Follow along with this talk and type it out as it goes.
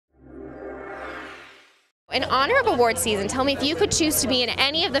In honor of award season, tell me if you could choose to be in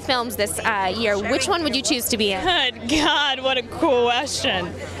any of the films this year, which one would you choose to be in? Good God, what a cool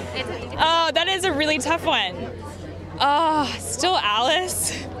question. Oh, that is a really tough one. Oh, still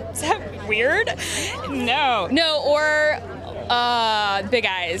Alice? Is that weird? No, or Big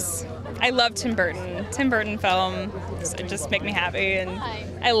Eyes. I love Tim Burton. Tim Burton film just make me happy, and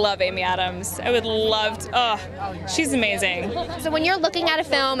I love Amy Adams. I would love to, she's amazing. So when you're looking at a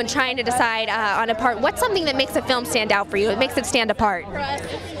film and trying to decide on a part, what's something that makes a film stand out for you? It makes it stand apart?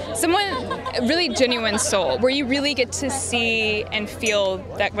 Someone, really genuine soul, where you really get to see and feel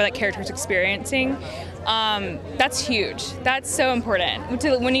that what that character is experiencing. That's huge. That's so important.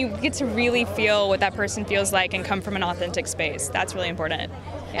 When you get to really feel what that person feels like and come from an authentic space, that's really important.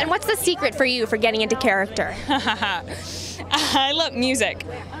 Yeah. And what's the secret for you for getting into character? I love music.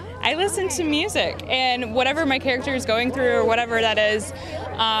 I listen to music, and whatever my character is going through or whatever that is,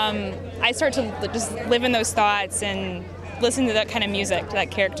 I start to just live in those thoughts and listen to that kind of music, to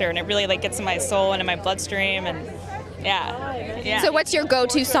that character, and it really like gets in my soul and in my bloodstream, and yeah. So what's your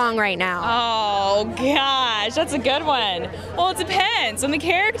go-to song right now? Oh gosh, that's a good one. Well, it depends on the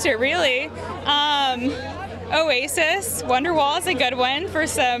character, really. Oasis, Wonderwall is a good one for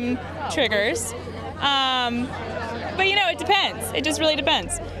some triggers. But you know, it depends. It just really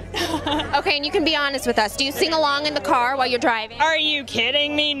depends. Okay, and you can be honest with us. Do you sing along in the car while you're driving? Are you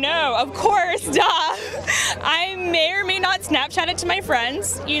kidding me? No, of course, duh. I may or may not Snapchat it to my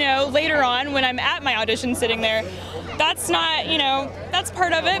friends, you know, later on when I'm at my audition sitting there. That's not, you know, that's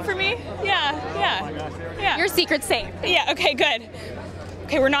part of it for me. Yeah. Your secret's safe. Yeah, okay, good.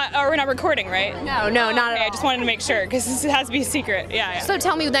 Okay, we're not recording, right? No, not at all. I just wanted to make sure, because this has to be a secret. Yeah. So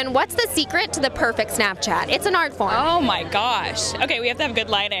tell me then, what's the secret to the perfect Snapchat? It's an art form. Oh my gosh. Okay, we have to have good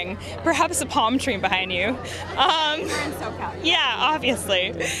lighting. Perhaps a palm tree behind you. Yeah,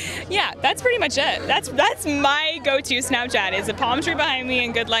 obviously. Yeah, that's pretty much it. That's my go-to Snapchat, is a palm tree behind me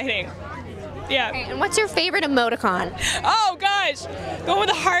and good lighting. Yeah. Okay, and what's your favorite emoticon? Oh gosh, the one with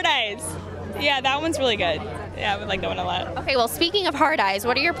the heart eyes. Yeah, that one's really good. Yeah, I would like that one a lot. Okay, well, speaking of hard eyes,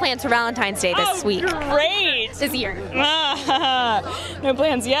 what are your plans for Valentine's Day this week? Great! This year. No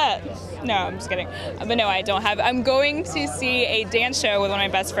plans yet. No, I'm just kidding. But no, I don't have. I'm going to see a dance show with one of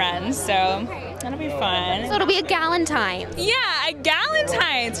my best friends, so that'll be fun. So it'll be a Galentine's. Yeah, a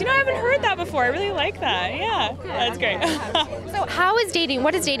Galentine's. You know, I haven't heard that before. I really like that. Yeah, that's great. So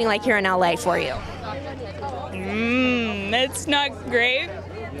what is dating like here in LA for you? It's not great.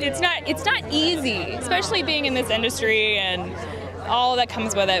 It's not easy, especially being in this industry and all that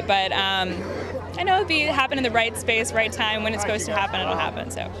comes with it. But I know if it happen in the right space, right time, when it's supposed to happen, it'll happen.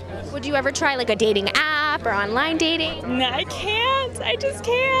 So. Would you ever try like a dating app or online dating? No, I can't. I just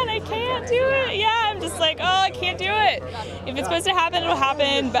can't. I can't do it. Yeah, I'm just like, oh, I can't do it. If it's supposed to happen, it'll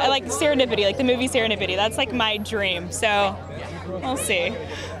happen. But I like Serendipity, like the movie Serendipity. That's like my dream. So we'll see.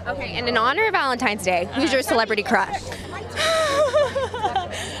 Okay, and in honor of Valentine's Day, who's your celebrity crush?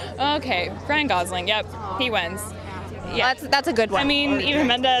 Okay, Ryan Gosling. Yep, he wins. Yeah, that's a good one. I mean, Eva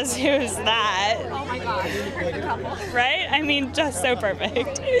Mendes, who's that? Oh my God, right? I mean, just so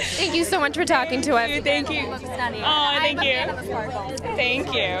perfect. Thank you so much for talking to us. Thank you. Oh, thank you. Thank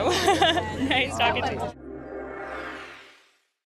you. Nice talking to you.